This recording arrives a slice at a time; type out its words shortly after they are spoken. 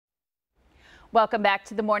Welcome back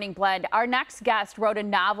to the Morning Blend. Our next guest wrote a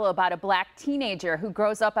novel about a black teenager who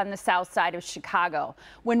grows up on the south side of Chicago.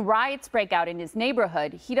 When riots break out in his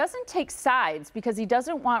neighborhood, he doesn't take sides because he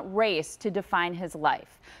doesn't want race to define his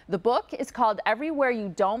life. The book is called Everywhere You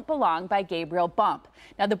Don't Belong by Gabriel Bump.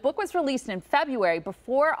 Now, the book was released in February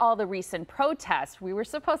before all the recent protests. We were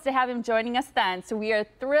supposed to have him joining us then, so we are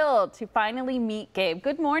thrilled to finally meet Gabe.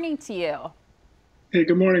 Good morning to you. Hey,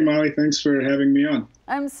 good morning, Molly. Thanks for having me on.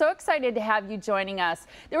 I'm so excited to have you joining us.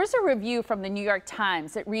 There was a review from the New York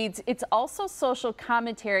Times that reads, "It's also social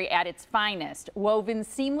commentary at its finest, woven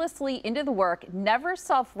seamlessly into the work, never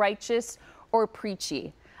self-righteous or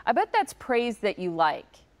preachy." I bet that's praise that you like.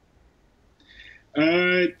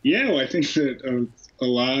 Yeah, well, I think that a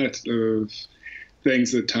lot of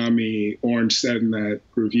things that Tommy Orange said in that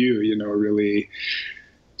review, really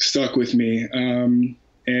stuck with me.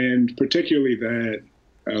 And particularly that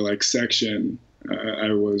section,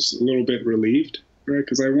 I was a little bit relieved, right?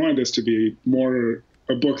 Because I wanted this to be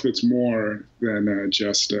a book that's more than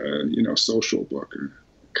just a social book or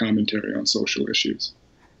commentary on social issues.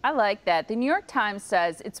 I like that. The New York Times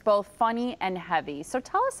says it's both funny and heavy. So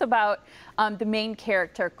tell us about the main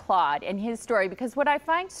character, Claude, and his story, because what I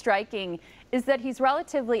find striking is that he's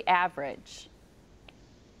relatively average.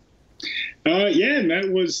 Yeah, and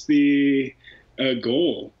that was the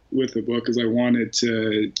goal with the book, is I wanted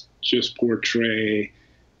to just portray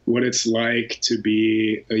what it's like to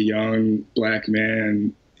be a young black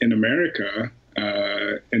man in America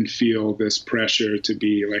and feel this pressure to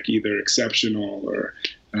be either exceptional or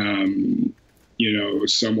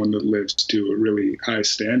someone that lives to a really high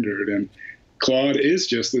standard. And Claude is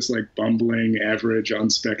just this bumbling, average,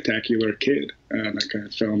 unspectacular kid, and I kind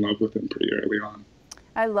of fell in love with him pretty early on.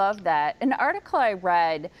 I love that. An article I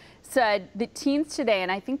read said that teens today,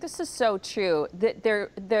 and I think this is so true,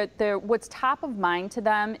 that what's top of mind to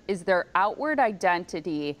them is their outward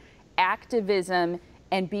identity, activism,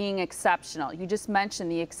 and being exceptional. You just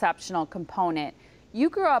mentioned the exceptional component. You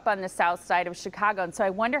grew up on the south side of Chicago, and so I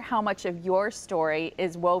wonder how much of your story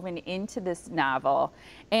is woven into this novel.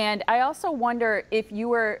 And I also wonder if you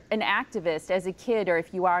were an activist as a kid or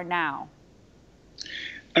if you are now.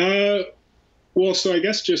 Well, so I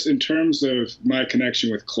guess just in terms of my connection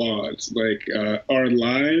with Claude, our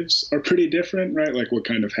lives are pretty different, right? What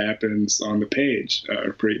kind of happens on the page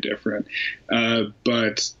are pretty different.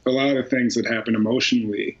 But a lot of the things that happen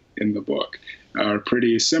emotionally in the book are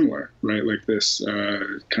pretty similar, right? This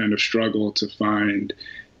kind of struggle to find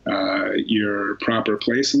your proper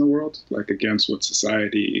place in the world, against what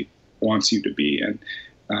society wants you to be. And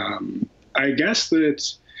I guess that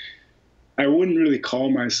I wouldn't really call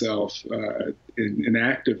myself an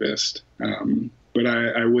activist, but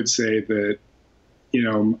I would say that,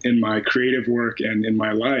 in my creative work and in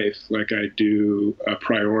my life, I do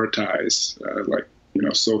prioritize,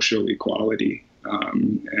 social equality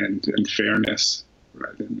and fairness,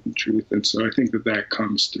 right, and truth. And so I think that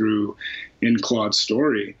comes through in Claude's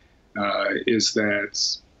story, is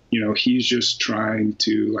that he's just trying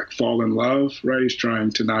to fall in love, right? He's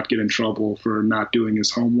trying to not get in trouble for not doing his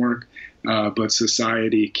homework. But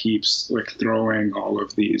society keeps throwing all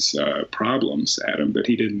of these problems at him that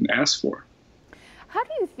he didn't ask for. How do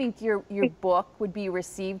you think your book would be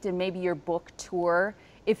received, and maybe your book tour,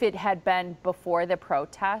 if it had been before the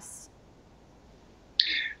protests?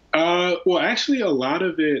 Well, actually, a lot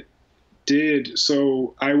of it did.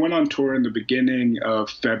 So I went on tour in the beginning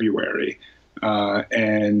of February.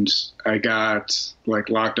 And I got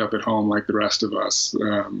locked up at home like the rest of us,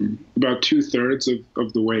 about 2/3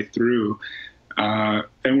 of the way through.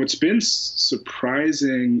 And what's been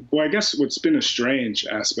surprising, well, I guess what's been a strange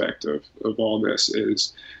aspect of all this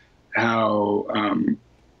is how,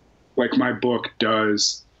 my book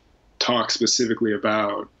does talk specifically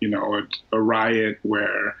about, a riot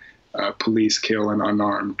where police kill an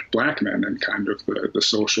unarmed black man and kind of the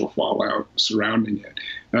social fallout surrounding it.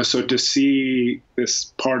 So to see this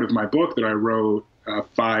part of my book that I wrote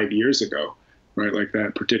 5 years ago, right,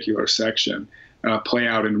 that particular section, play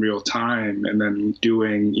out in real time, and then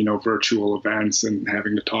doing, virtual events and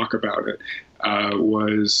having to talk about it,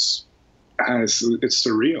 it's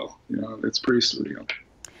surreal. It's pretty surreal.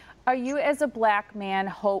 Are you, as a black man,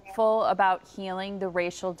 hopeful about healing the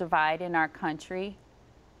racial divide in our country?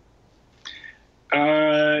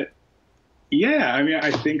 Yeah, I mean,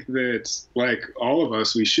 I think that all of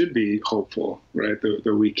us, we should be hopeful, right?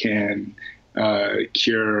 That we can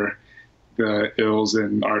cure the ills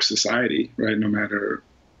in our society, right? No matter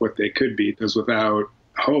what they could be, because without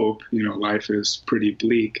hope, life is pretty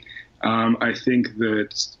bleak. I think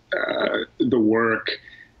that the work,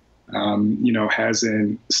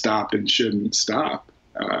 hasn't stopped and shouldn't stop.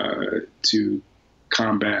 to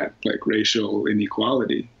combat like racial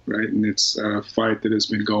inequality, right? And it's a fight that has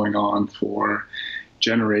been going on for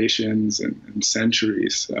generations and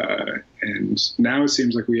centuries. And now it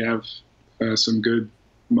seems like we have some good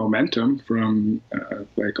momentum from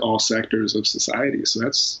like all sectors of society. So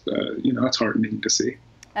that's, that's heartening to see.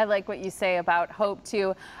 I like what you say about hope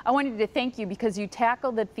too. I wanted to thank you because you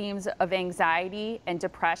tackle the themes of anxiety and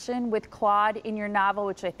depression with Claude in your novel,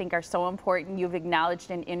 which I think are so important. You've acknowledged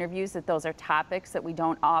in interviews that those are topics that we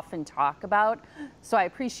don't often talk about. So I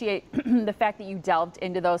appreciate the fact that you delved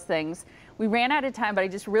into those things. We ran out of time, but I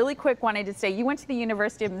just really quick wanted to say you went to the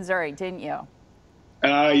University of Missouri, didn't you?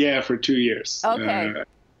 Yeah, for 2 years. Okay.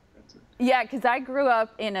 Yeah, because I grew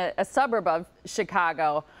up in a suburb of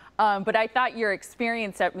Chicago. But I thought your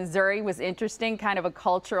experience at Missouri was interesting, kind of a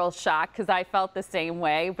cultural shock, because I felt the same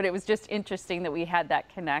way. But it was just interesting that we had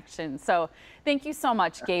that connection. So thank you so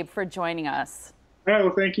much, Gabe, for joining us. All right,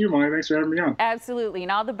 well, thank you, Molly. Thanks for having me on. Absolutely,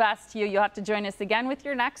 and all the best to you. You'll have to join us again with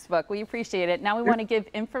your next book. We appreciate it. Now we want to give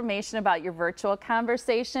information about your virtual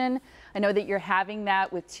conversation. I know that you're having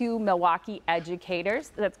that with 2 Milwaukee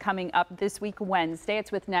educators. That's coming up this week, Wednesday.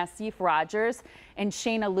 It's with Nassif Rogers and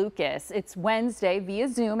Shayna Lucas. It's Wednesday via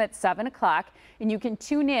Zoom at 7 o'clock, and you can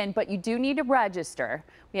tune in, but you do need to register.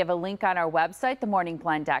 We have a link on our website,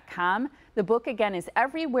 themorningblend.com. The book, again, is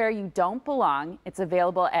Everywhere You Don't Belong. It's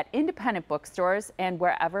available at independent bookstores and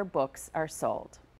wherever books are sold.